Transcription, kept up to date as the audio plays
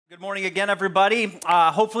Good morning again, everybody.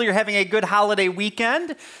 Hopefully you're having a good holiday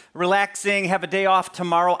weekend, relaxing, have a day off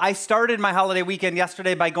tomorrow. I started my holiday weekend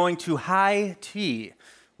yesterday by going to high tea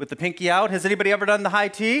with the pinky out. Has anybody ever done the high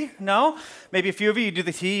tea? No? Maybe a few of you, you do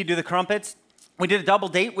the tea, you do the crumpets. We did a double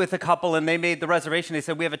date with a couple, and they made the reservation. They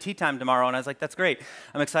said, we have a tea time tomorrow, and I was like, that's great.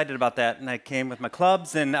 I'm excited about that. And I came with my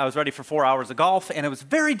clubs, and I was ready for 4 hours of golf, and it was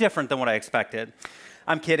very different than what I expected.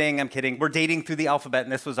 I'm kidding. We're dating through the alphabet,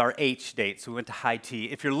 and this was our H date, so we went to high tea.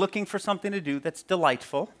 If you're looking for something to do that's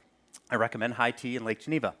delightful, I recommend high tea in Lake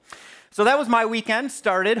Geneva. So that was my weekend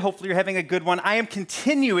started. Hopefully you're having a good one. I am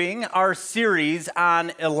continuing our series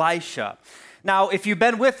on Elisha. Now, if you've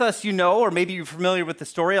been with us, you know, or maybe you're familiar with the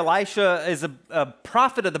story, Elisha is a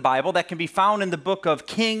prophet of the Bible that can be found in the book of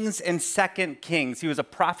Kings and 2 Kings. He was a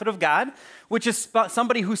prophet of God, which is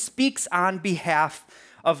somebody who speaks on behalf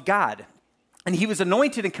of God. And he was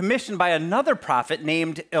anointed and commissioned by another prophet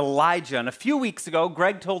named Elijah. And a few weeks ago,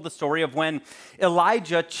 Greg told the story of when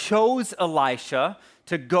Elijah chose Elisha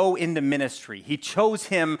to go into ministry. He chose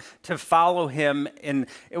him to follow him. And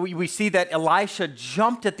we see that Elisha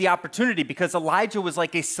jumped at the opportunity because Elijah was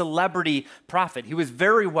like a celebrity prophet. He was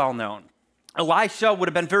very well known. Elisha would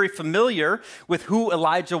have been very familiar with who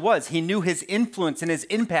Elijah was. He knew his influence and his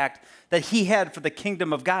impact that he had for the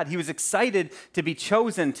kingdom of God. He was excited to be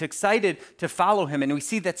chosen, excited to follow him, and we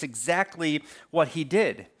see that's exactly what he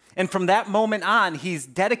did. And from that moment on, he's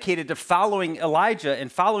dedicated to following Elijah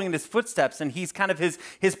and following in his footsteps, and he's kind of his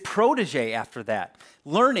protege after that,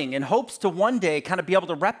 learning and hopes to one day kind of be able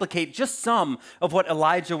to replicate just some of what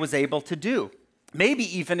Elijah was able to do. Maybe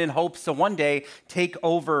even in hopes to one day take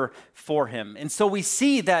over for him. And so we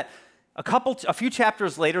see that a few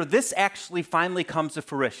chapters later, this actually finally comes to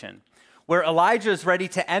fruition, where Elijah is ready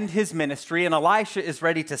to end his ministry and Elisha is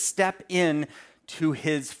ready to step in to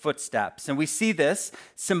his footsteps. And we see this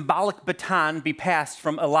symbolic baton be passed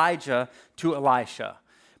from Elijah to Elisha.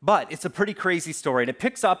 But it's a pretty crazy story. And it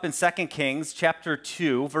picks up in 2 Kings chapter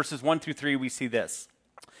 2, verses 1 through 3, we see this.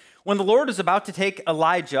 When the Lord was about to take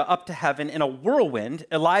Elijah up to heaven in a whirlwind,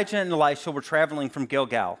 Elijah and Elisha were traveling from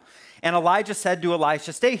Gilgal. And Elijah said to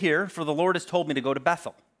Elisha, "Stay here, for the Lord has told me to go to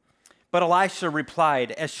Bethel." But Elisha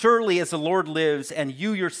replied, "As surely as the Lord lives and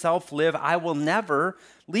you yourself live, I will never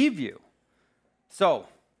leave you." So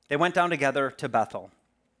they went down together to Bethel.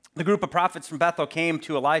 The group of prophets from Bethel came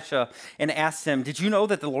to Elisha and asked him, "Did you know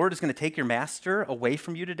that the Lord is going to take your master away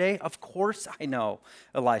from you today?" "Of course I know,"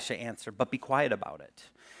 Elisha answered, "but be quiet about it."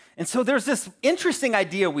 And so there's this interesting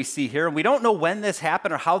idea we see here, and we don't know when this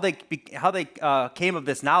happened or how they came of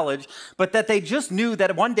this knowledge, but that they just knew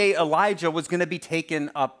that one day Elijah was going to be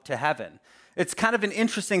taken up to heaven. It's kind of an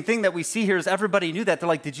interesting thing that we see here is everybody knew that. They're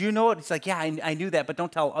like, "Did you know it?" He's like, "Yeah, I knew that, but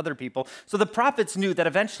don't tell other people." So the prophets knew that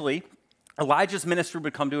eventually Elijah's ministry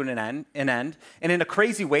would come to an end, and in a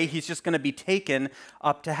crazy way, he's just going to be taken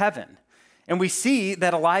up to heaven. And we see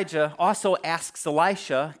that Elijah also asks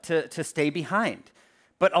Elisha to stay behind.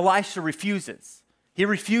 But Elisha refuses. He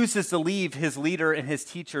refuses to leave his leader and his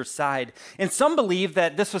teacher's side. And some believe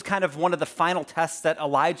that this was kind of one of the final tests that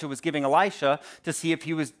Elijah was giving Elisha to see if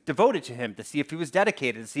he was devoted to him, to see if he was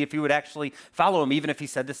dedicated, to see if he would actually follow him, even if he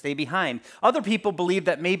said to stay behind. Other people believe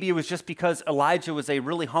that maybe it was just because Elijah was a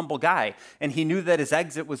really humble guy, and he knew that his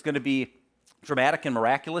exit was going to be dramatic and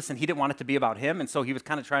miraculous, and he didn't want it to be about him, and so he was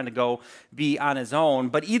kind of trying to go be on his own.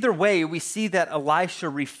 But either way, we see that Elisha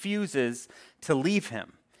refuses to leave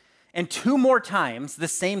him. And 2 more times, the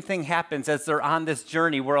same thing happens as they're on this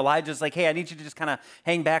journey where Elijah's like, "Hey, I need you to just kind of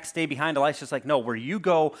hang back, stay behind." Elisha's like, "No, where you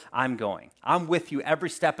go, I'm going. I'm with you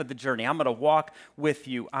every step of the journey. I'm going to walk with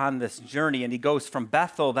you on this journey." And he goes from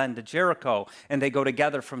Bethel then to Jericho, and they go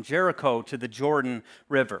together from Jericho to the Jordan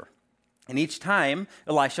River. And each time,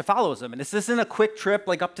 Elisha follows him. And this isn't a quick trip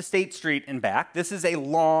like up to State Street and back. This is a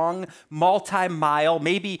long, multi-mile,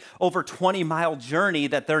 maybe over 20-mile journey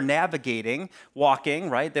that they're navigating, walking,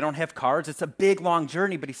 right? They don't have cars. It's a big, long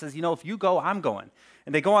journey. But he says, if you go, I'm going.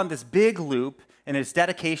 And they go on this big loop, and his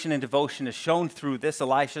dedication and devotion is shown through this,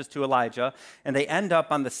 Elisha's to Elijah, and they end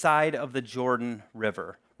up on the side of the Jordan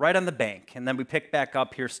River, right on the bank. And then we pick back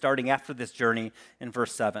up here, starting after this journey in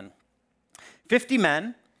verse 7. 50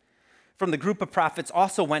 men from the group of prophets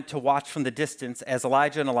also went to watch from the distance as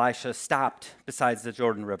Elijah and Elisha stopped beside the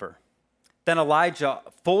Jordan River. Then Elijah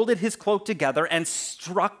folded his cloak together and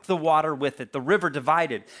struck the water with it. The river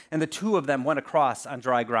divided, and the 2 of them went across on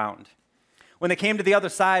dry ground. When they came to the other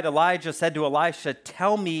side, Elijah said to Elisha,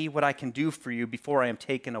 "Tell me what I can do for you before I am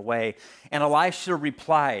taken away." And Elisha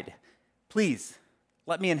replied, "Please,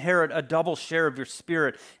 let me inherit a double share of your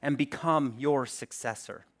spirit and become your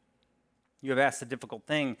successor." "You have asked a difficult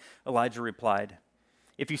thing," Elijah replied.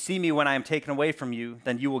 If you see me when I am taken away from you,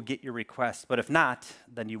 then you will get your request. But if not,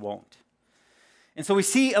 then you won't. And so we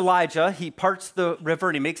see Elijah, he parts the river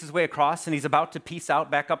and he makes his way across and he's about to peace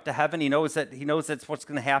out back up to heaven. He knows that's what's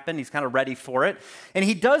going to happen. He's kind of ready for it. And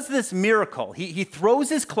he does this miracle. He throws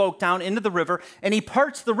his cloak down into the river and he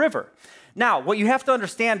parts the river. Now, what you have to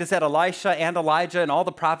understand is that Elisha and Elijah and all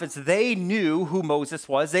the prophets, they knew who Moses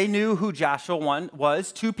was. They knew who Joshua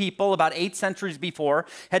was. Two people about 8 centuries before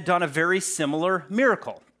had done a very similar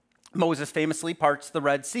miracle. Moses famously parts the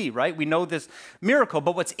Red Sea, right? We know this miracle,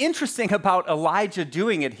 but what's interesting about Elijah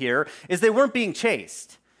doing it here is they weren't being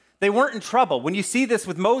chased. They weren't in trouble. When you see this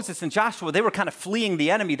with Moses and Joshua, they were kind of fleeing the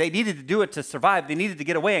enemy. They needed to do it to survive. They needed to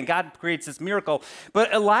get away, and God creates this miracle.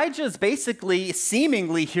 But Elijah is basically,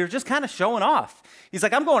 seemingly here, just kind of showing off. He's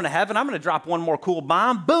like, I'm going to heaven. I'm going to drop one more cool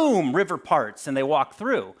bomb. Boom, river parts, and they walk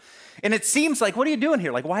through. And it seems like, what are you doing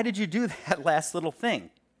here? Like, why did you do that last little thing?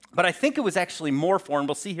 But I think it was actually more for, and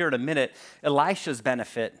we'll see here in a minute, Elisha's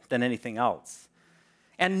benefit than anything else.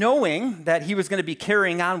 And knowing that he was going to be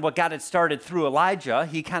carrying on what God had started through Elijah,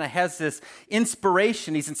 he kind of has this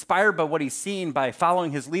inspiration. He's inspired by what he's seen by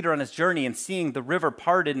following his leader on his journey and seeing the river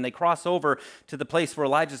parted, and they cross over to the place where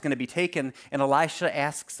Elijah's going to be taken. And Elisha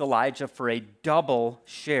asks Elijah for a double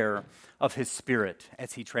share of his spirit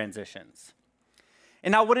as he transitions.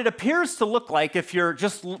 And now what it appears to look like, if you're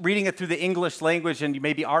just reading it through the English language and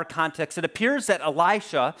maybe our context, it appears that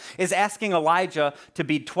Elisha is asking Elijah to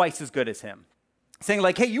be twice as good as him. Saying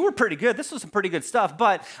like, hey, you were pretty good. This was some pretty good stuff,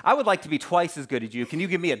 but I would like to be twice as good as you. Can you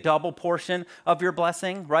give me a double portion of your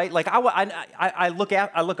blessing, right? Like I look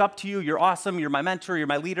up to you. You're awesome. You're my mentor. You're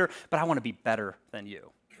my leader, but I want to be better than you.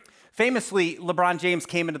 Famously, LeBron James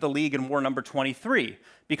came into the league and wore number 23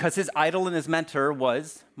 because his idol and his mentor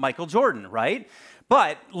was Michael Jordan, right?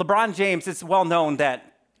 But LeBron James, it's well known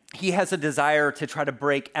that he has a desire to try to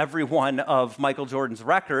break every one of Michael Jordan's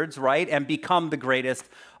records, right, and become the greatest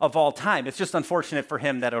of all time. It's just unfortunate for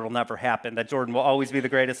him that it'll never happen, that Jordan will always be the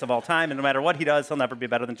greatest of all time, and no matter what he does, he'll never be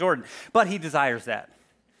better than Jordan. But he desires that.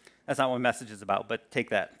 That's not what my message is about, but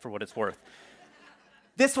take that for what it's worth.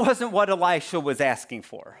 This wasn't what Elisha was asking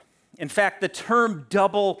for. In fact, the term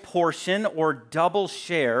double portion or double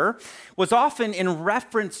share was often in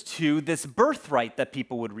reference to this birthright that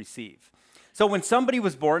people would receive. So when somebody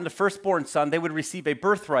was born, the firstborn son, they would receive a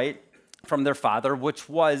birthright from their father, which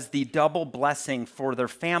was the double blessing for their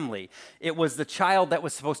family. It was the child that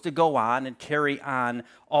was supposed to go on and carry on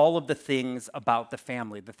all of the things about the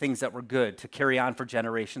family, the things that were good, to carry on for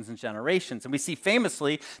generations and generations. And we see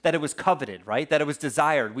famously that it was coveted, right? That it was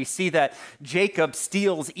desired. We see that Jacob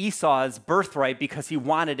steals Esau's birthright because he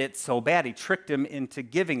wanted it so bad. He tricked him into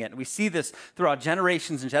giving it. And we see this throughout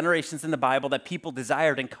generations and generations in the Bible, that people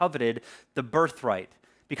desired and coveted the birthright,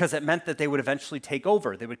 because it meant that they would eventually take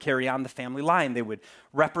over. They would carry on the family line. They would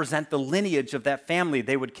represent the lineage of that family.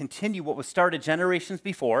 They would continue what was started generations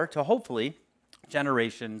before to hopefully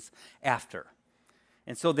generations after.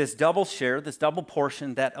 And so this double share, this double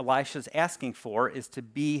portion that Elisha's asking for, is to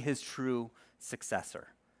be his true successor,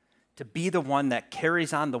 to be the one that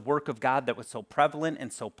carries on the work of God that was so prevalent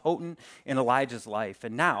and so potent in Elijah's life.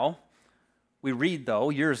 And now, we read,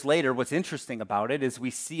 though, years later, what's interesting about it is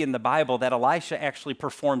we see in the Bible that Elisha actually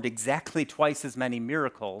performed exactly twice as many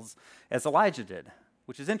miracles as Elijah did,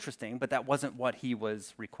 which is interesting, but that wasn't what he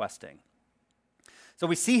was requesting. So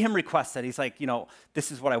we see him request that. He's like,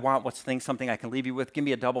 this is what I want. What's something I can leave you with? Give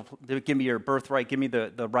me give me your birthright. Give me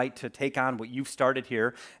the right to take on what you've started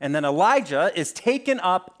here. And then Elijah is taken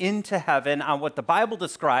up into heaven on what the Bible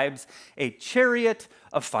describes a chariot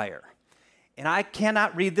of fire. And I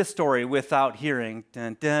cannot read this story without hearing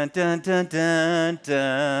dun dun dun dun dun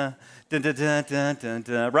dun dun dun dun dun dun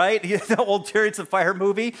dun, right? The old Chariots of Fire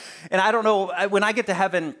movie. And I don't know, when I get to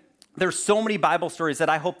heaven, there's so many Bible stories that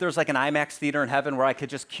I hope there's like an IMAX theater in heaven where I could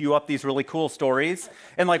just queue up these really cool stories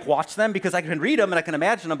and like watch them, because I can read them and I can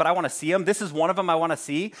imagine them, but I want to see them. This is one of them I want to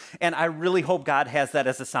see, and I really hope God has that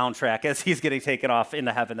as a soundtrack as he's getting taken off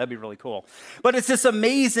into heaven. That'd be really cool. But it's this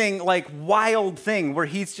amazing, like wild thing where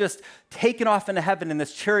he's just taken off into heaven in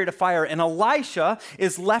this chariot of fire, and Elisha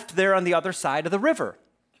is left there on the other side of the river.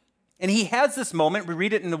 And he has this moment, we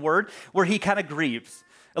read it in the Word, where he kind of grieves.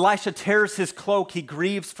 Elisha tears his cloak. He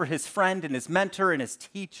grieves for his friend and his mentor and his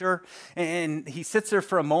teacher. And he sits there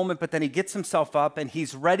for a moment, but then he gets himself up and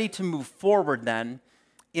he's ready to move forward then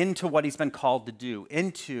into what he's been called to do,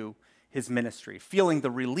 into his ministry, feeling the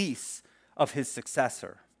release of his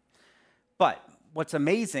successor. But what's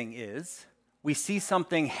amazing is we see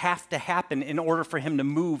something have to happen in order for him to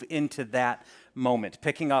move into that moment.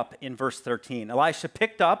 Picking up in verse 13. Elisha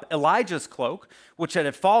picked up Elijah's cloak, which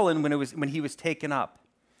had fallen when he was taken up.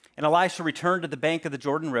 And Elisha returned to the bank of the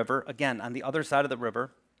Jordan River, again, on the other side of the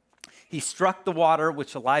river. He struck the water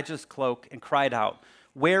with Elijah's cloak and cried out,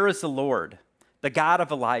 "Where is the Lord, the God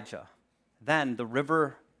of Elijah?" Then the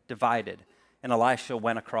river divided, and Elisha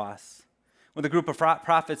went across. When the group of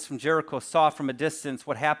prophets from Jericho saw from a distance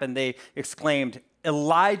what happened, they exclaimed,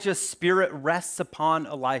 "Elijah's spirit rests upon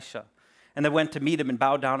Elisha." And they went to meet him and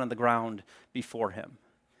bowed down on the ground before him.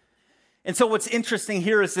 And so what's interesting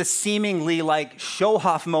here is this seemingly like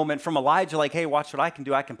show-off moment from Elijah, like, hey, watch what I can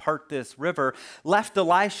do. I can part this river. Left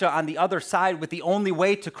Elisha on the other side with the only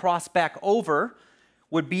way to cross back over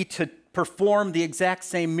would be to perform the exact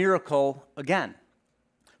same miracle again,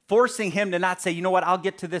 forcing him to not say, you know what, I'll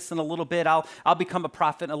get to this in a little bit. I'll become a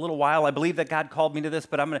prophet in a little while. I believe that God called me to this,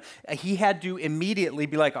 but he had to immediately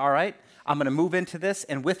be like, all right, I'm going to move into this,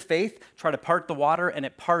 and with faith, try to part the water, and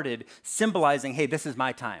it parted, symbolizing, hey, this is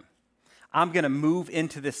my time. I'm going to move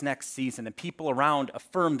into this next season. And people around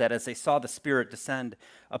affirmed that as they saw the Spirit descend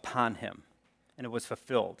upon him, and it was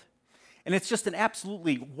fulfilled. And it's just an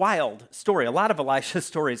absolutely wild story. A lot of Elisha's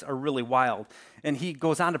stories are really wild. And he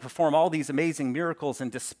goes on to perform all these amazing miracles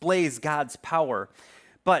and displays God's power.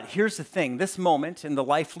 But here's the thing. This moment and the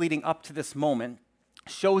life leading up to this moment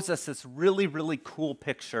shows us this really, really cool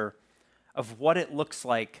picture of what it looks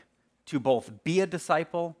like to both be a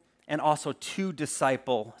disciple and also to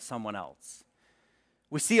disciple someone else.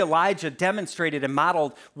 We see Elijah demonstrated and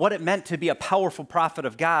modeled what it meant to be a powerful prophet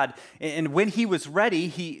of God. And when he was ready,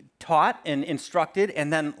 he taught and instructed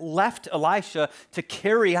and then left Elisha to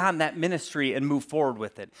carry on that ministry and move forward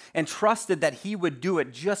with it, and trusted that he would do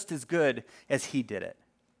it just as good as he did it.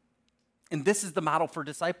 And this is the model for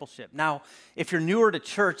discipleship. Now, if you're newer to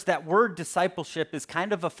church, that word discipleship is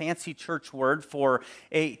kind of a fancy church word for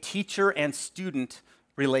a teacher and student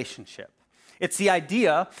relationship. It's the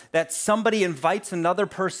idea that somebody invites another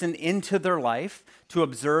person into their life to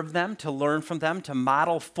observe them, to learn from them, to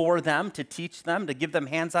model for them, to teach them, to give them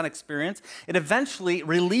hands-on experience, and eventually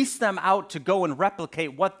release them out to go and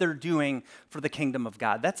replicate what they're doing for the kingdom of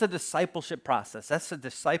God. That's a discipleship process. That's a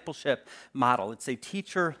discipleship model. It's a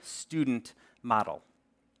teacher-student model.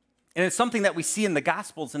 And it's something that we see in the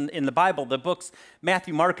Gospels, in the Bible, the books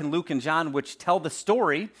Matthew, Mark, and Luke, and John, which tell the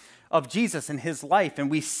story of Jesus and his life. And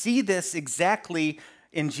we see this exactly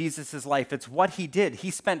in Jesus' life. It's what he did. He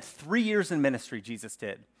spent 3 years in ministry, Jesus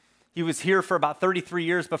did. He was here for about 33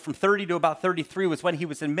 years, but from 30 to about 33 was when he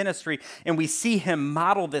was in ministry. And we see him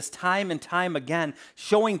model this time and time again,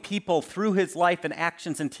 showing people through his life and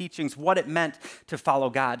actions and teachings what it meant to follow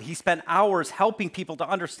God. He spent hours helping people to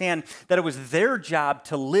understand that it was their job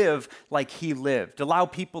to live like he lived, allow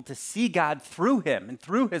people to see God through him and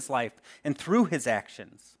through his life and through his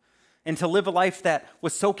actions, and to live a life that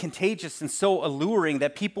was so contagious and so alluring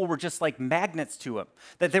that people were just like magnets to him,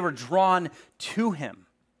 that they were drawn to him.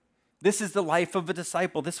 This is the life of a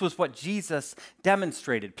disciple. This was what Jesus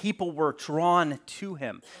demonstrated. People were drawn to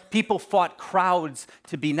him. People fought crowds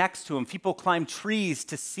to be next to him. People climbed trees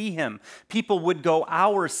to see him. People would go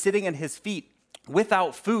hours sitting at his feet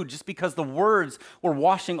without food just because the words were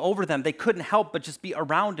washing over them. They couldn't help but just be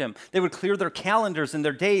around him. They would clear their calendars and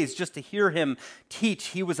their days just to hear him teach.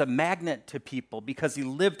 He was a magnet to people because he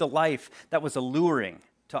lived a life that was alluring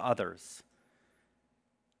to others.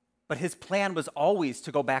 But his plan was always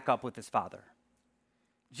to go back up with his Father.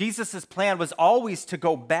 Jesus' plan was always to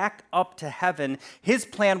go back up to heaven. His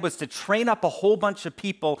plan was to train up a whole bunch of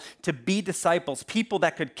people to be disciples, people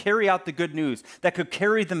that could carry out the good news, that could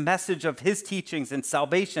carry the message of his teachings and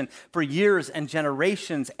salvation for years and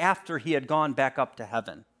generations after he had gone back up to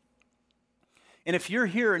heaven. And if you're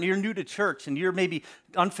here and you're new to church and you're maybe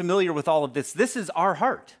unfamiliar with all of this, this is our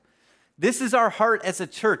heart. This is our heart as a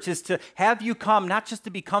church, is to have you come, not just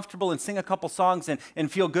to be comfortable and sing a couple songs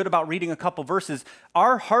and feel good about reading a couple verses.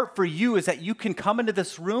 Our heart for you is that you can come into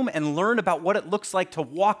this room and learn about what it looks like to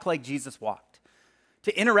walk like Jesus walked,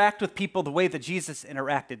 to interact with people the way that Jesus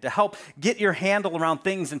interacted, to help get your handle around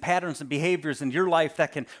things and patterns and behaviors in your life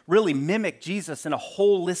that can really mimic Jesus in a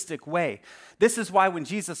holistic way. This is why when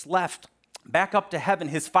Jesus left back up to heaven,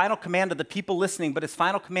 his final command to the people listening, but his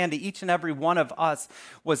final command to each and every one of us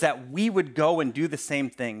was that we would go and do the same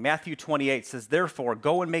thing. Matthew 28 says, "Therefore,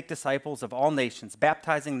 go and make disciples of all nations,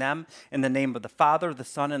 baptizing them in the name of the Father, the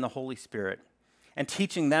Son, and the Holy Spirit, and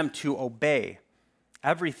teaching them to obey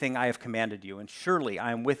everything I have commanded you. And surely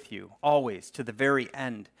I am with you always to the very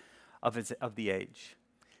end of the age."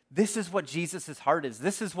 This is what Jesus' heart is.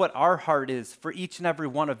 This is what our heart is for each and every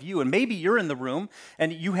one of you. And maybe you're in the room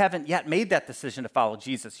and you haven't yet made that decision to follow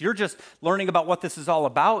Jesus. You're just learning about what this is all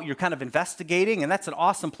about. You're kind of investigating, and that's an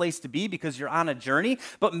awesome place to be because you're on a journey.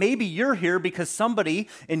 But maybe you're here because somebody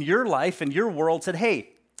in your life, in your world said, hey,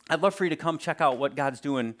 I'd love for you to come check out what God's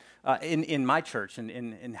doing in my church and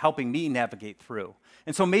in helping me navigate through.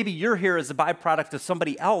 And so maybe you're here as a byproduct of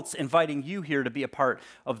somebody else inviting you here to be a part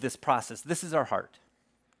of this process. This is our heart.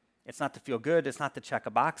 It's not to feel good. It's not to check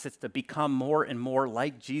a box. It's to become more and more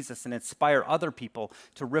like Jesus and inspire other people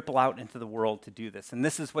to ripple out into the world to do this. And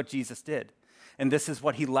this is what Jesus did. And this is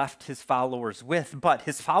what he left his followers with. But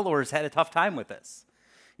his followers had a tough time with this.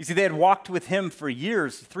 You see, they had walked with him for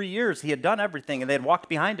years, 3 years. He had done everything, and they had walked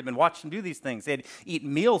behind him and watched him do these things. They had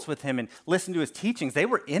eaten meals with him and listened to his teachings. They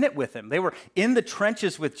were in it with him. They were in the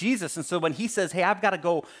trenches with Jesus. And so when he says, hey, I've got to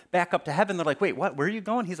go back up to heaven, they're like, wait, what? Where are you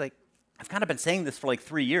going? He's like, I've kind of been saying this for like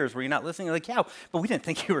 3 years. Were you not listening? You're like, yeah, but we didn't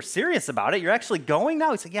think you were serious about it. You're actually going now?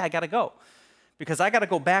 He's like, yeah, I got to go. Because I got to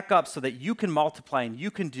go back up so that you can multiply and you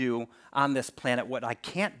can do on this planet what I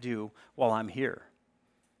can't do while I'm here.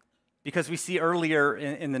 Because we see earlier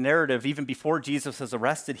in the narrative, even before Jesus was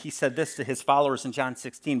arrested, he said this to his followers in John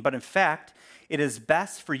 16, but in fact, it is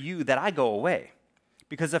best for you that I go away.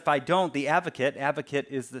 Because if I don't, the advocate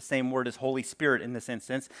is the same word as Holy Spirit in this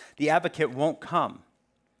instance, the advocate won't come.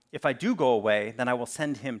 If I do go away, then I will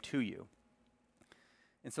send him to you.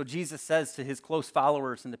 And so Jesus says to his close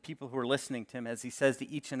followers and the people who are listening to him, as he says to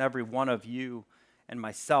each and every one of you and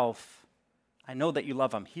myself, I know that you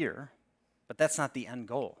love I'm here, but that's not the end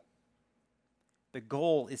goal. The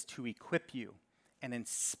goal is to equip you and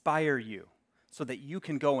inspire you so that you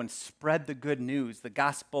can go and spread the good news, the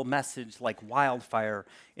gospel message like wildfire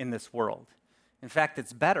in this world. In fact,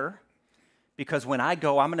 it's better because when I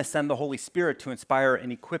go, I'm going to send the Holy Spirit to inspire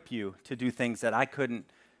and equip you to do things that I couldn't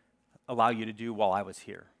allow you to do while I was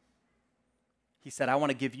here. He said, I want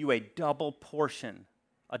to give you a double portion,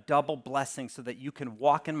 a double blessing so that you can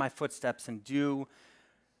walk in my footsteps and do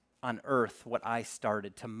on earth what I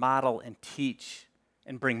started, to model and teach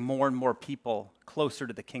and bring more and more people closer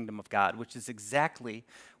to the kingdom of God, which is exactly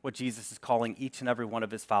what Jesus is calling each and every one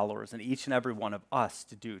of his followers and each and every one of us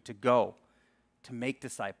to do, to go, to make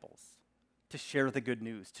disciples, to share the good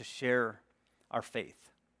news, to share our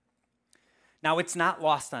faith. Now, it's not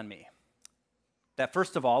lost on me that,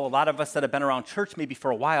 first of all, a lot of us that have been around church maybe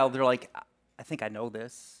for a while, they're like, I think I know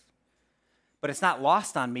this. But it's not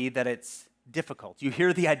lost on me that it's difficult. You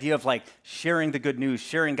hear the idea of like sharing the good news,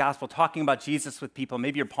 sharing gospel, talking about Jesus with people.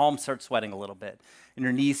 Maybe your palms start sweating a little bit and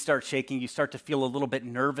your knees start shaking. You start to feel a little bit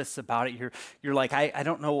nervous about it. You're like, I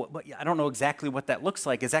don't know exactly what that looks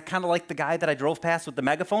like. Is that kind of like the guy that I drove past with the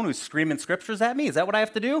megaphone who's screaming scriptures at me? Is that what I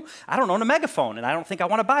have to do? I don't own a megaphone, and I don't think I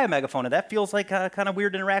want to buy a megaphone. And that feels like a kind of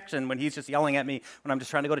weird interaction when he's just yelling at me when I'm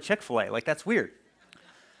just trying to go to Chick-fil-A. Like, that's weird.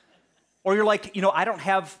 Or you're like, I don't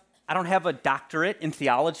have a doctorate in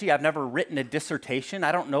theology. I've never written a dissertation.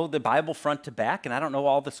 I don't know the Bible front to back, and I don't know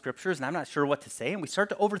all the scriptures, and I'm not sure what to say. And we start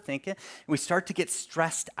to overthink it, and we start to get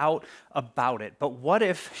stressed out about it. But what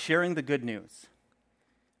if sharing the good news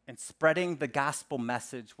and spreading the gospel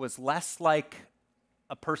message was less like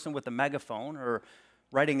a person with a megaphone or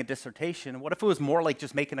writing a dissertation? What if it was more like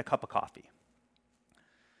just making a cup of coffee?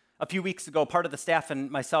 A few weeks ago, part of the staff and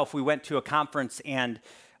myself, we went to a conference, and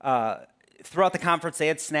throughout the conference, they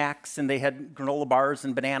had snacks, and they had granola bars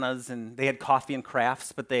and bananas, and they had coffee and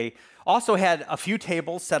crafts, but they also had a few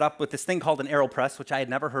tables set up with this thing called an AeroPress, which I had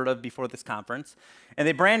never heard of before this conference, and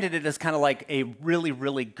they branded it as kind of like a really,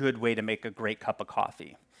 really good way to make a great cup of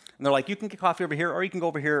coffee. And they're like, you can get coffee over here, or you can go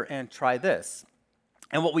over here and try this.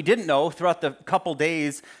 And what we didn't know throughout the couple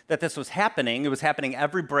days that this was happening, it was happening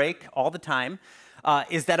every break, all the time,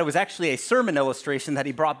 is that it was actually a sermon illustration that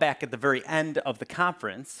he brought back at the very end of the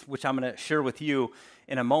conference, which I'm going to share with you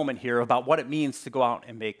in a moment here about what it means to go out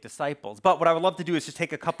and make disciples. But what I would love to do is just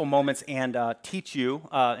take a couple moments and teach you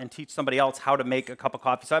and teach somebody else how to make a cup of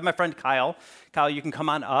coffee. So I have my friend Kyle. Kyle, you can come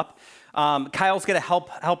on up. Kyle's going to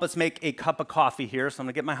help us make a cup of coffee here. So I'm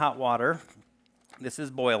going to get my hot water. This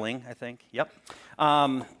is boiling, I think. Yep.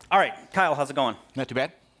 All right, Kyle, how's it going? Not too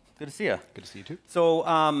bad. Good to see you. Good to see you too. So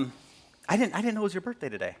I didn't know it was your birthday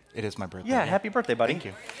today. It is my birthday. Yeah, happy birthday, buddy. Thank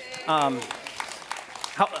you.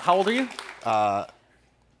 How old are you?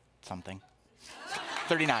 Something.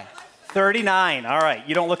 39. 39. All right.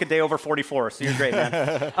 You don't look a day over 44, so you're great,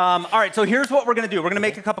 man. All right, so here's what we're going to do. We're going to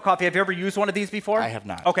make a cup of coffee. Have you ever used one of these before? I have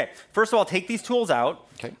not. Okay. First of all, take these tools out.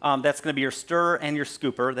 Okay. That's going to be your stirrer and your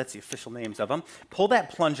scooper. That's the official names of them. Pull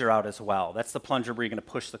that plunger out as well. That's the plunger where you're going to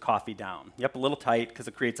push the coffee down. Yep, a little tight because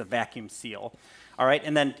it creates a vacuum seal. All right,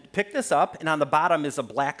 and then pick this up, and on the bottom is a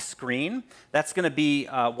black screen. That's going to be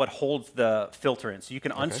what holds the filter in. So you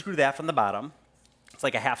can unscrew that from the bottom. It's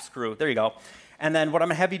like a half screw. There you go. And then what I'm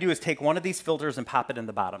going to have you do is take one of these filters and pop it in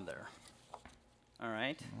the bottom there. All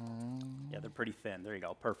right? Yeah, they're pretty thin. There you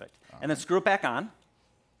go. Perfect. And then screw it back on.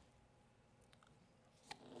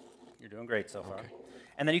 You're doing great so far.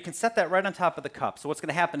 And then you can set that right on top of the cup. So what's going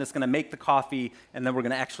to happen is it's going to make the coffee, and then we're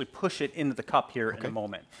going to actually push it into the cup here in a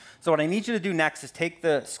moment. So what I need you to do next is take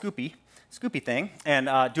the scoopy thing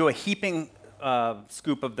and do a heaping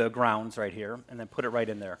scoop of the grounds right here, and then put it right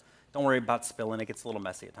in there. Don't worry about spilling. It gets a little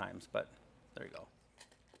messy at times, but there you go.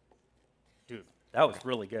 Dude, that was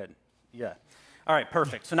really good. Yeah. All right,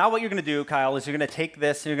 perfect. So now what you're going to do, Kyle, is you're going to take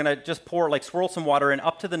this and you're going to just pour, like swirl some water in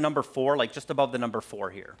up to the number 4, like just above the number 4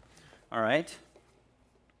 here. All right?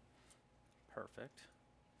 Perfect.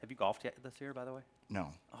 Have you golfed yet this year, by the way? No.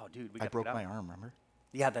 Oh, dude, I broke my arm, remember?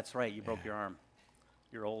 Yeah, that's right. You broke your arm.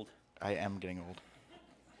 You're old. I am getting old.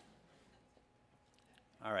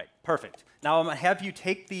 All right, perfect. Now I'm going to have you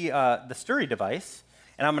take the stirry device,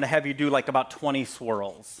 and I'm going to have you do like about 20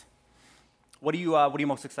 swirls. What are you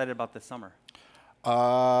most excited about this summer?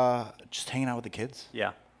 Just hanging out with the kids.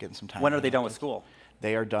 Yeah. Getting some time. When are they done with school?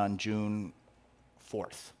 They are done June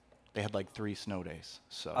 4th. They had like 3 snow days.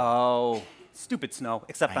 So. Oh, stupid snow,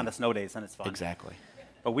 except on the snow days, and it's fun. Exactly.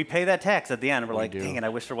 But we pay that tax at the end. We're like, dang it, I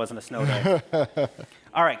wish there wasn't a snow day.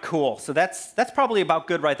 All right, cool. So that's probably about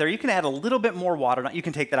good right there. You can add a little bit more water. You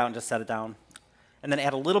can take that out and just set it down. And then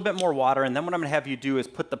add a little bit more water. And then what I'm going to have you do is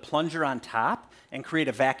put the plunger on top and create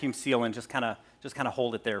a vacuum seal and just kind of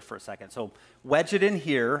hold it there for a second. So wedge it in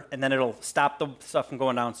here, and then it'll stop the stuff from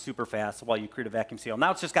going down super fast while you create a vacuum seal.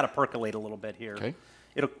 Now it's just got to percolate a little bit here. Okay.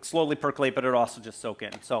 It'll slowly percolate, but it'll also just soak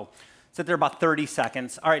in. So sit there about 30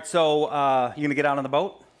 seconds. All right, so you going to get out on the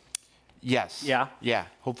boat? Yes. Yeah? Yeah.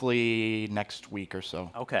 Hopefully next week or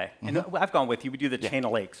so. Okay. And I've gone with you. We do the Chain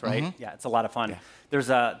of Lakes, right? Yeah, it's a lot of fun. Yeah.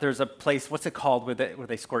 There's a place, what's it called, where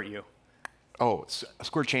they squirt you? Oh, it's a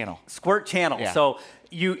squirt channel. Squirt channel. Yeah. So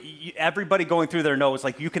you everybody going through there knows,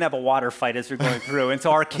 like, you can have a water fight as you're going through. And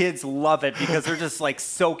so our kids love it because they're just like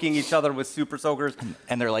soaking each other with super soakers.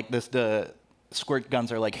 And they're like the squirt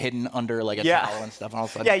guns are like hidden under like a towel and stuff. And all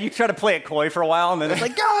of a sudden, yeah, you try to play it coy for a while, and then it's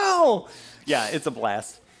like, go! Yeah, it's a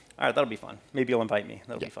blast. All right, that'll be fun. Maybe you'll invite me.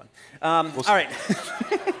 That'll be fun. All right.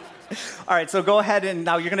 All right, so go ahead, and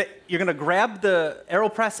now you're gonna grab the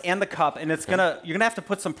AeroPress and the cup, and you're gonna have to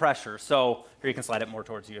put some pressure. So here, you can slide it more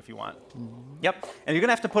towards you if you want. Yep, and you're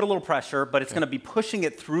gonna have to put a little pressure, but it's gonna be pushing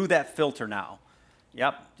it through that filter now.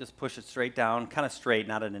 Yep, just push it straight down, kind of straight,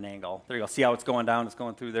 not at an angle. There you go. See how it's going down? It's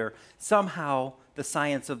going through there. Somehow the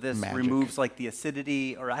science of this removes like the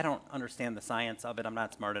acidity, or I don't understand the science of it. I'm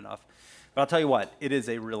not smart enough. But I'll tell you what, it is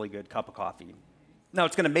a really good cup of coffee. Now,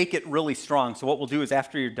 it's going to make it really strong. So what we'll do is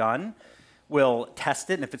after you're done, we'll test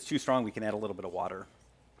it. And if it's too strong, we can add a little bit of water.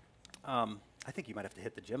 I think you might have to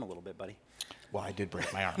hit the gym a little bit, buddy. Well, I did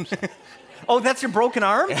break my arm. So. Oh, that's your broken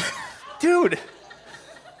arm? Dude, do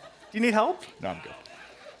you need help? No, I'm good.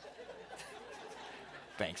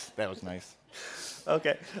 Thanks. That was nice.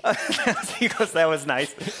 Okay. He goes, that was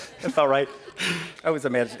nice. That felt right. I was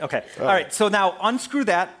imagining. Okay. All right. So now unscrew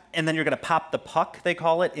that, and then you're going to pop the puck, they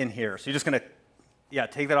call it, in here. So you're just going to,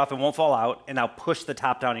 take that off. It won't fall out. And now push the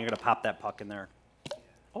top down, and you're going to pop that puck in there.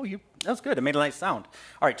 Oh, that was good. It made a nice sound.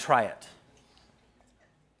 All right. Try it.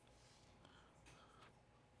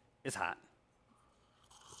 It's hot.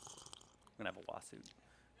 I'm going to have a lawsuit.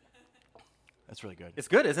 That's really good. It's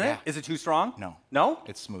good, isn't Yeah. it? Is it too strong? No. No?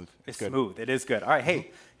 It's smooth. It's good. smooth. It is good. All right,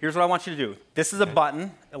 hey, here's what I want you to do. This is a button.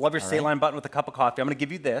 I love your Stateline button with a cup of coffee. I'm going to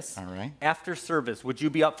give you this. All right. After service, would you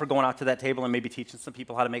be up for going out to that table and maybe teaching some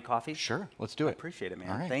people how to make coffee? Sure. Let's do it. I appreciate it, man.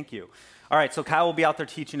 All right. Thank you. All right, so Kyle will be out there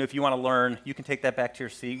teaching you. If you want to learn, you can take that back to your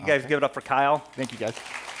seat. You guys give it up for Kyle. Thank you, guys.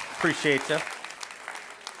 Appreciate you.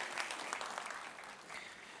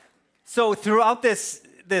 So throughout this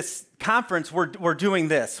conference, we're doing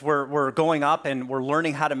this. We're going up and we're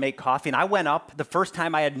learning how to make coffee. And I went up the first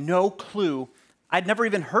time. I had no clue. I'd never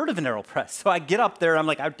even heard of an AeroPress. So I get up there. I'm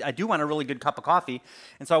like, I do want a really good cup of coffee.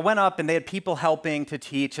 And so I went up, and they had people helping to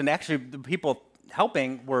teach. And actually, the people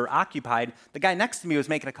helping were occupied. The guy next to me was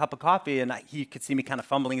making a cup of coffee, and he could see me kind of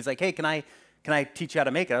fumbling. He's like, hey, can I teach you how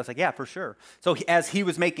to make it? I was like, yeah, for sure. So as he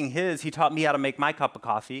was making his, he taught me how to make my cup of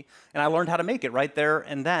coffee, and I learned how to make it right there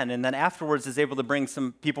and then. And then afterwards, I was able to bring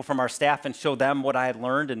some people from our staff and show them what I had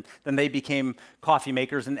learned, and then they became coffee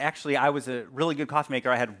makers. And actually, I was a really good coffee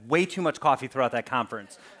maker. I had way too much coffee throughout that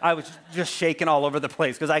conference. I was just shaking all over the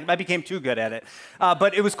place because I became too good at it.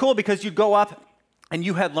 But it was cool because you'd go up, and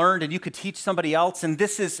you had learned, and you could teach somebody else. And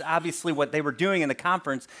this is obviously what they were doing in the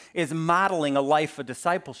conference, is modeling a life of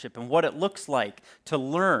discipleship and what it looks like to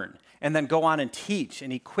learn and then go on and teach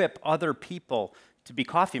and equip other people to be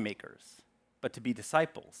coffee makers, but to be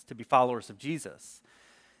disciples, to be followers of Jesus.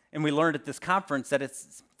 And we learned at this conference that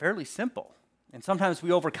it's fairly simple. And sometimes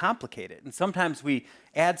we overcomplicate it. And sometimes we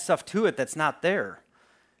add stuff to it that's not there.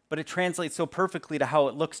 but it translates so perfectly to how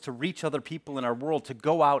it looks to reach other people in our world, to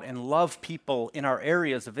go out and love people in our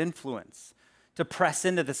areas of influence, to press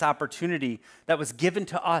into this opportunity that was given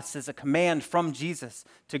to us as a command from Jesus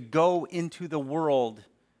to go into the world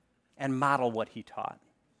and model what he taught.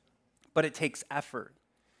 But it takes effort.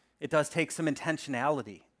 It does take some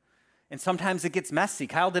intentionality. And sometimes it gets messy.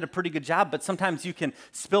 Kyle did a pretty good job, but sometimes you can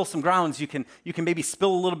spill some grounds. You can maybe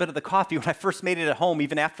spill a little bit of the coffee. When I first made it at home,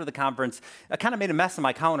 even after the conference, I kind of made a mess on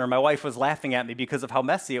my counter. My wife was laughing at me because of how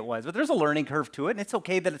messy it was. But there's a learning curve to it, and it's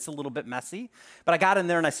okay that it's a little bit messy. But I got in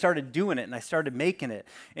there, and I started doing it, and I started making it.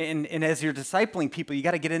 And as you're discipling people, you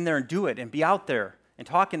got to get in there and do it and be out there and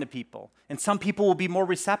talking to people. And some people will be more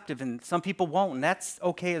receptive, and some people won't, and that's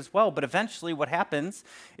okay as well. But eventually what happens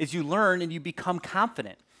is you learn and you become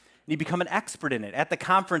confident. You become an expert in it. At the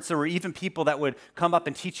conference, there were even people that would come up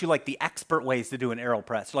and teach you like the expert ways to do an aero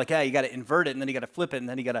press. Like, yeah, you got to invert it, and then you got to flip it, and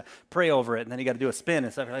then you got to pray over it, and then you got to do a spin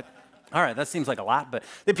and stuff. You're like, all right, that seems like a lot, but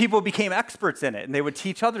the people became experts in it, and they would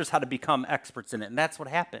teach others how to become experts in it, and that's what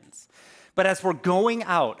happens. But as we're going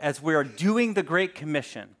out, as we're doing the Great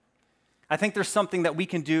Commission, I think there's something that we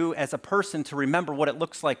can do as a person to remember what it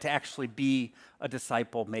looks like to actually be a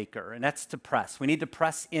disciple maker, and that's to press. We need to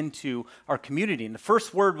press into our community, and the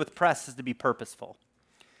first word with press is to be purposeful.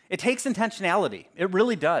 It takes intentionality. It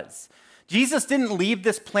really does. Jesus didn't leave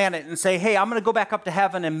this planet and say, hey, I'm going to go back up to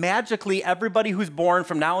heaven, and magically everybody who's born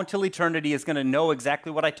from now until eternity is going to know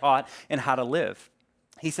exactly what I taught and how to live.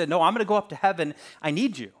 He said, no, I'm going to go up to heaven. I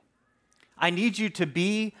need you. I need you to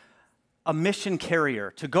be a mission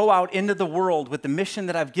carrier, to go out into the world with the mission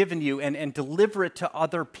that I've given you and deliver it to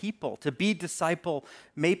other people, to be disciple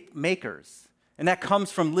makers. And that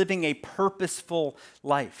comes from living a purposeful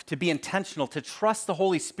life, to be intentional, to trust the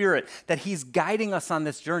Holy Spirit that he's guiding us on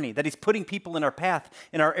this journey, that he's putting people in our path,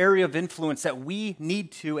 in our area of influence that we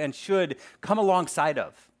need to and should come alongside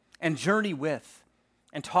of and journey with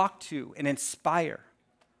and talk to and inspire,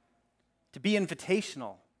 to be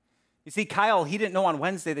invitational. You see, Kyle, he didn't know on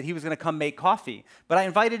Wednesday that he was going to come make coffee, but I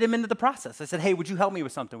invited him into the process. I said, hey, would you help me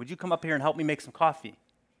with something? Would you come up here and help me make some coffee?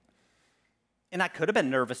 And I could have been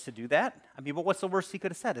nervous to do that. I mean, but what's the worst he could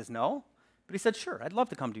have said is no. But he said, sure, I'd love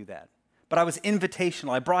to come do that. But I was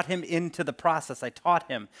invitational. I brought him into the process. I taught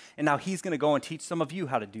him, and now he's going to go and teach some of you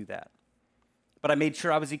how to do that. But I made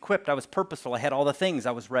sure I was equipped. I was purposeful. I had all the things.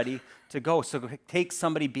 I was ready to go. So it takes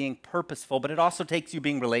somebody being purposeful, but it also takes you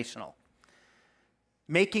being relational.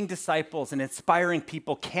 Making disciples and inspiring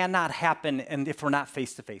people cannot happen if we're not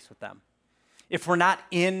face-to-face with them, if we're not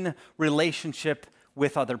in relationship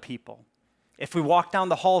with other people. If we walk down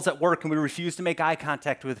the halls at work and we refuse to make eye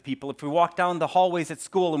contact with people, if we walk down the hallways at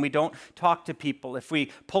school and we don't talk to people, if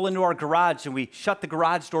we pull into our garage and we shut the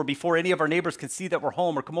garage door before any of our neighbors can see that we're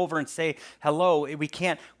home or come over and say hello, we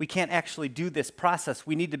can't actually do this process.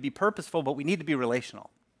 We need to be purposeful, but we need to be relational.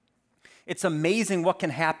 It's amazing what can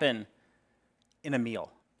happen in a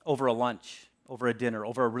meal, over a lunch, over a dinner,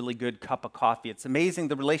 over a really good cup of coffee. It's amazing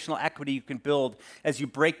the relational equity you can build as you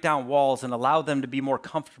break down walls and allow them to be more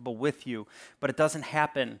comfortable with you. But it doesn't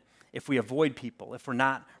happen if we avoid people, if we're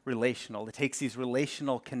not relational. It takes these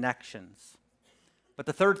relational connections. But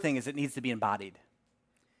the third thing is it needs to be embodied.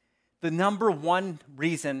 The number one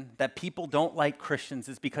reason that people don't like Christians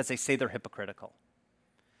is because they say they're hypocritical.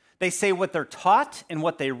 They say what they're taught and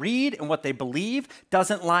what they read and what they believe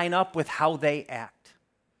doesn't line up with how they act.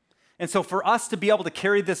 And so for us to be able to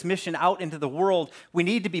carry this mission out into the world, we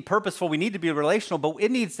need to be purposeful, we need to be relational, but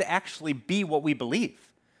it needs to actually be what we believe.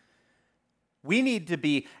 We need to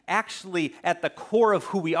be actually at the core of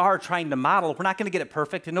who we are trying to model. We're not going to get it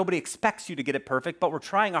perfect, and nobody expects you to get it perfect, but we're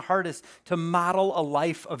trying our hardest to model a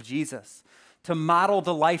life of Jesus, to model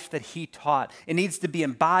the life that he taught. It needs to be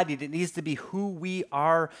embodied. It needs to be who we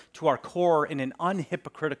are to our core in an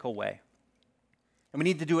unhypocritical way. And we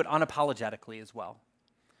need to do it unapologetically as well.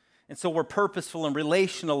 And so we're purposeful and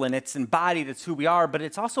relational, and it's embodied. It's who we are, but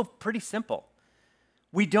it's also pretty simple.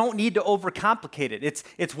 We don't need to overcomplicate it.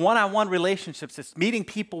 It's one-on-one relationships. It's meeting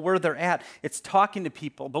people where they're at. It's talking to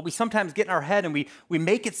people. But we sometimes get in our head and we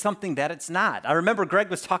make it something that it's not. I remember Greg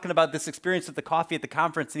was talking about this experience with the coffee at the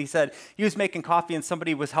conference, and he said he was making coffee and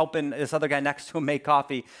somebody was helping this other guy next to him make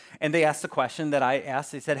coffee. And they asked the question that I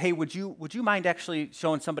asked. They said, hey, would you mind actually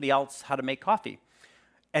showing somebody else how to make coffee?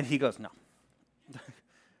 And he goes, no.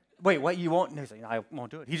 Wait, what, you won't? He's like, I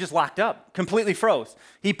won't do it. He just locked up, completely froze.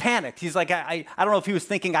 He panicked. He's like, I don't know if he was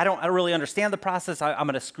thinking, I don't really understand the process. I'm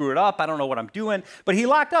going to screw it up. I don't know what I'm doing. But he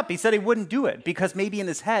locked up. He said he wouldn't do it because maybe in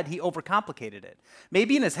his head he overcomplicated it.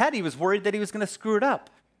 Maybe in his head he was worried that he was going to screw it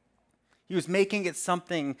up. He was making it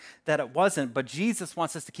something that it wasn't. But Jesus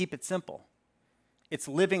wants us to keep it simple. It's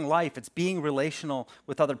living life. It's being relational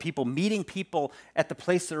with other people, meeting people at the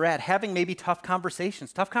place they're at, having maybe tough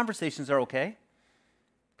conversations. Tough conversations are okay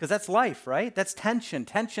because that's life, right? That's tension.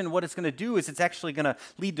 Tension, what it's going to do is it's actually going to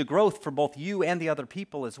lead to growth for both you and the other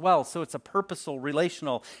people as well. So it's a purposeful,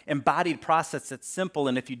 relational, embodied process that's simple.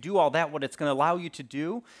 And if you do all that, what it's going to allow you to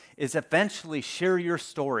do is eventually share your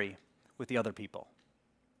story with the other people.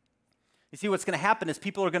 You see, what's going to happen is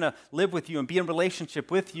people are going to live with you and be in relationship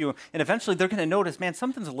with you, and eventually they're going to notice, man,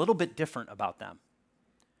 something's a little bit different about them.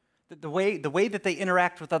 The way that they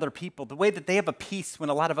interact with other people, the way that they have a peace when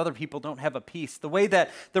a lot of other people don't have a peace, the way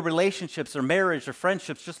that the relationships or marriage or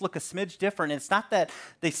friendships just look a smidge different. And it's not that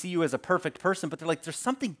they see you as a perfect person, but they're like, there's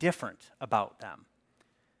something different about them.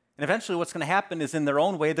 And eventually what's going to happen is in their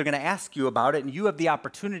own way, they're going to ask you about it, and you have the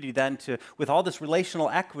opportunity then to, with all this relational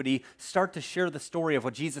equity, start to share the story of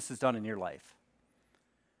what Jesus has done in your life.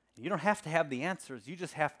 You don't have to have the answers. You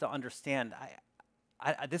just have to understand,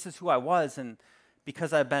 this is who I was, and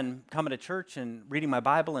because I've been coming to church and reading my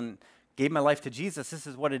Bible and gave my life to Jesus, this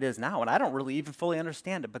is what it is now. And I don't really even fully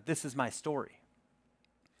understand it, but this is my story.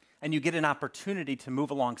 And you get an opportunity to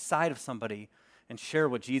move alongside of somebody and share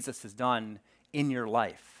what Jesus has done in your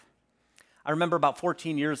life. I remember about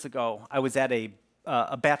 14 years ago, I was at a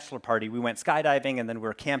bachelor party. We went skydiving, and then we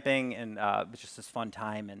were camping, and it was just this fun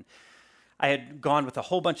time. And I had gone with a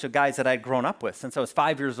whole bunch of guys that I had grown up with since I was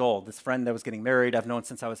 5 years old. This friend that was getting married, I've known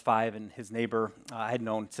since I was 5, and his neighbor I had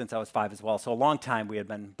known since I was 5 as well. So a long time we had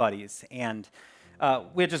been buddies. And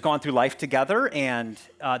we had just gone through life together, and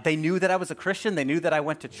they knew that I was a Christian. They knew that I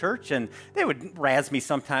went to church, and they would razz me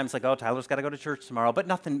sometimes, like, oh, Tyler's got to go to church tomorrow. But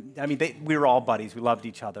nothing, I mean, we were all buddies. We loved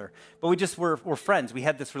each other. But we just were friends. We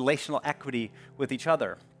had this relational equity with each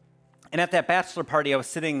other. And at that bachelor party, I was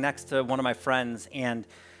sitting next to one of my friends, and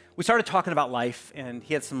we started talking about life, and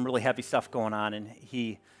he had some really heavy stuff going on, and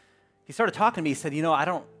he started talking to me. He said, you know, I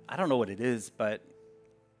don't know what it is, but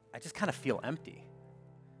I just kind of feel empty.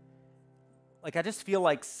 Like, I just feel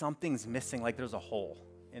like something's missing, like there's a hole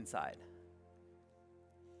inside.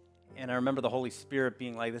 And I remember the Holy Spirit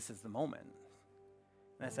being like, this is the moment.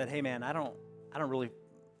 And I said, hey, man, I don't really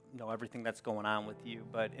know everything that's going on with you,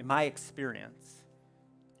 but in my experience,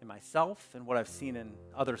 in myself and what I've seen in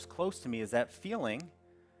others close to me is that feeling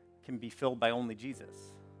can be filled by only Jesus.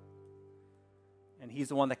 And he's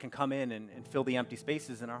the one that can come in and fill the empty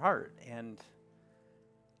spaces in our heart. And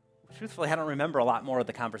truthfully, I don't remember a lot more of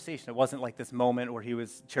the conversation. It wasn't like this moment where he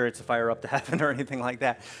was chariots of fire up to heaven or anything like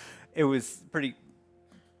that. It was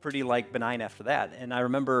pretty like benign after that. And I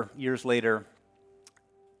remember years later,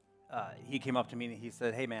 he came up to me and he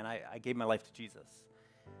said, hey man, I gave my life to Jesus.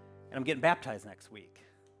 And I'm getting baptized next week.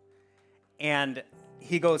 And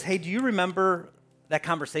he goes, hey, do you remember that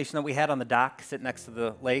conversation that we had on the dock sitting next to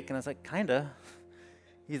the lake? And I was like, kinda.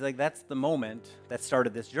 He's like, that's the moment that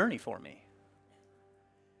started this journey for me.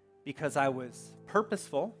 Because I was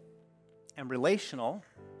purposeful and relational,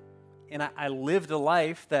 and I lived a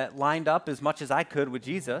life that lined up as much as I could with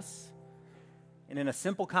Jesus. And in a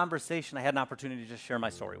simple conversation, I had an opportunity to just share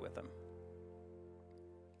my story with him.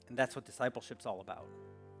 And that's what discipleship's all about.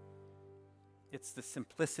 It's the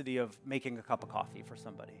simplicity of making a cup of coffee for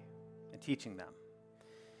somebody and teaching them.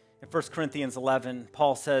 In 1 Corinthians 11,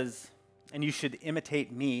 Paul says, and you should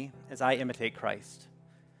imitate me as I imitate Christ.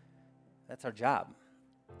 That's our job.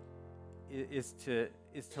 Is to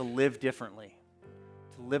live differently,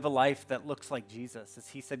 to live a life that looks like Jesus. As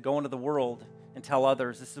he said, go into the world and tell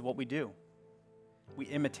others this is what we do. We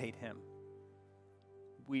imitate him.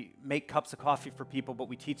 We make cups of coffee for people, but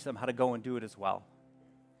we teach them how to go and do it as well.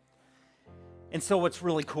 And so what's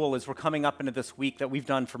really cool is we're coming up into this week that we've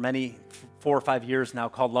done for 4 or 5 years now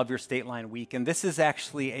called Love Your Stateline Week. And this is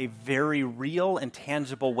actually a very real and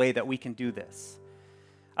tangible way that we can do this.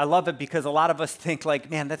 I love it because a lot of us think like,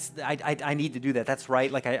 man, I need to do that. That's right.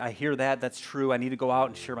 Like I hear that. That's true. I need to go out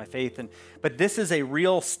and share my faith. But this is a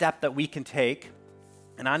real step that we can take.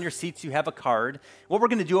 And on your seats, you have a card. What we're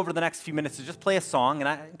going to do over the next few minutes is just play a song. And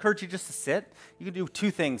I encourage you just to sit. You can do 2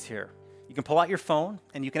 things here. You can pull out your phone,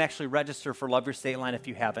 and you can actually register for Love Your Stateline if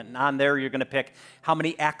you haven't. And on there, you're going to pick how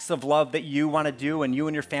many acts of love that you want to do and you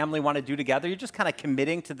and your family want to do together. You're just kind of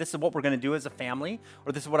committing to this is what we're going to do as a family,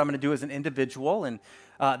 or this is what I'm going to do as an individual and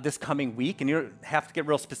this coming week. And you have to get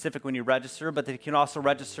real specific when you register, but you can also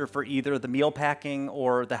register for either the meal packing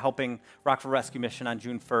or the Helping Rockville Rescue Mission on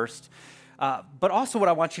June 1st. But also what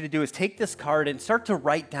I want you to do is take this card and start to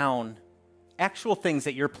write down actual things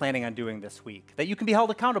that you're planning on doing this week that you can be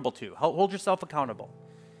held accountable to. Hold yourself accountable.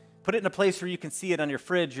 Put it in a place where you can see it on your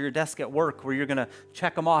fridge or your desk at work where you're going to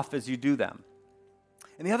check them off as you do them.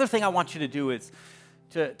 And the other thing I want you to do is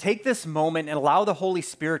to take this moment and allow the Holy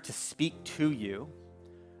Spirit to speak to you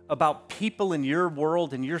about people in your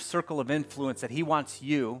world and your circle of influence that he wants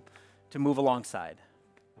you to move alongside.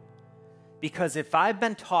 Because if I've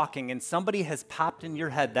been talking and somebody has popped in your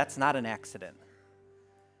head, that's not an accident.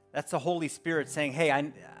 That's the Holy Spirit saying, hey,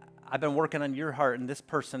 I've been working on your heart, and this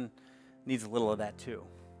person needs a little of that too.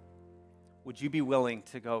 Would you be willing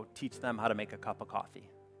to go teach them how to make a cup of coffee?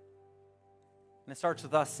 And it starts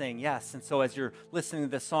with us saying yes. And so as you're listening to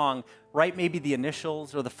this song, write maybe the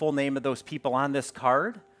initials or the full name of those people on this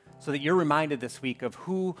card so that you're reminded this week of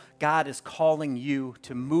who God is calling you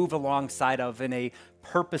to move alongside of in a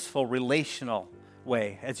purposeful, relational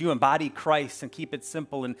way. As you embody Christ and keep it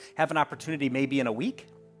simple and have an opportunity maybe in a week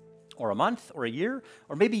or a month or a year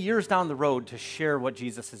or maybe years down the road to share what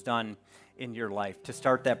Jesus has done in your life, to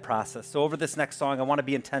start that process. So over this next song, I want to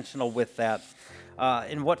be intentional with that.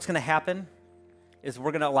 And what's going to happen is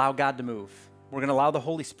we're going to allow God to move. We're going to allow the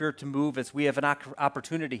Holy Spirit to move as we have an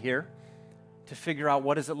opportunity here to figure out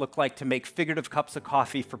what does it look like to make figurative cups of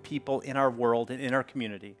coffee for people in our world and in our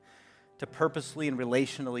community, to purposely and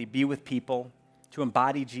relationally be with people, to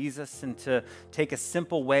embody Jesus, and to take a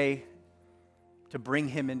simple way to bring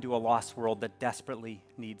him into a lost world that desperately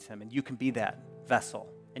needs him. And you can be that vessel.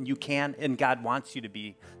 And you can, and God wants you to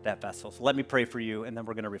be that vessel. So let me pray for you, and then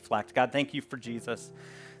we're going to reflect. God, thank you for Jesus.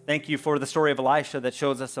 Thank you for the story of Elisha that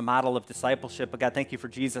shows us a model of discipleship. But God, thank you for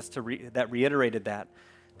Jesus that reiterated that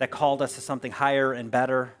called us to something higher and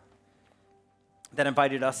better, that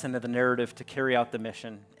invited us into the narrative to carry out the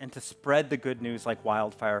mission and to spread the good news like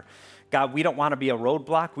wildfire. God, we don't want to be a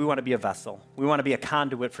roadblock. We want to be a vessel. We want to be a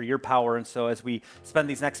conduit for your power. And so as we spend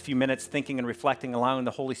these next few minutes thinking and reflecting, allowing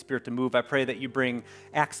the Holy Spirit to move, I pray that you bring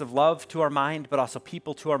acts of love to our mind, but also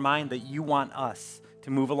people to our mind that you want us to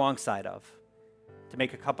move alongside of, to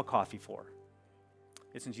make a cup of coffee for.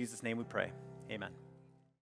 It's in Jesus' name we pray. Amen.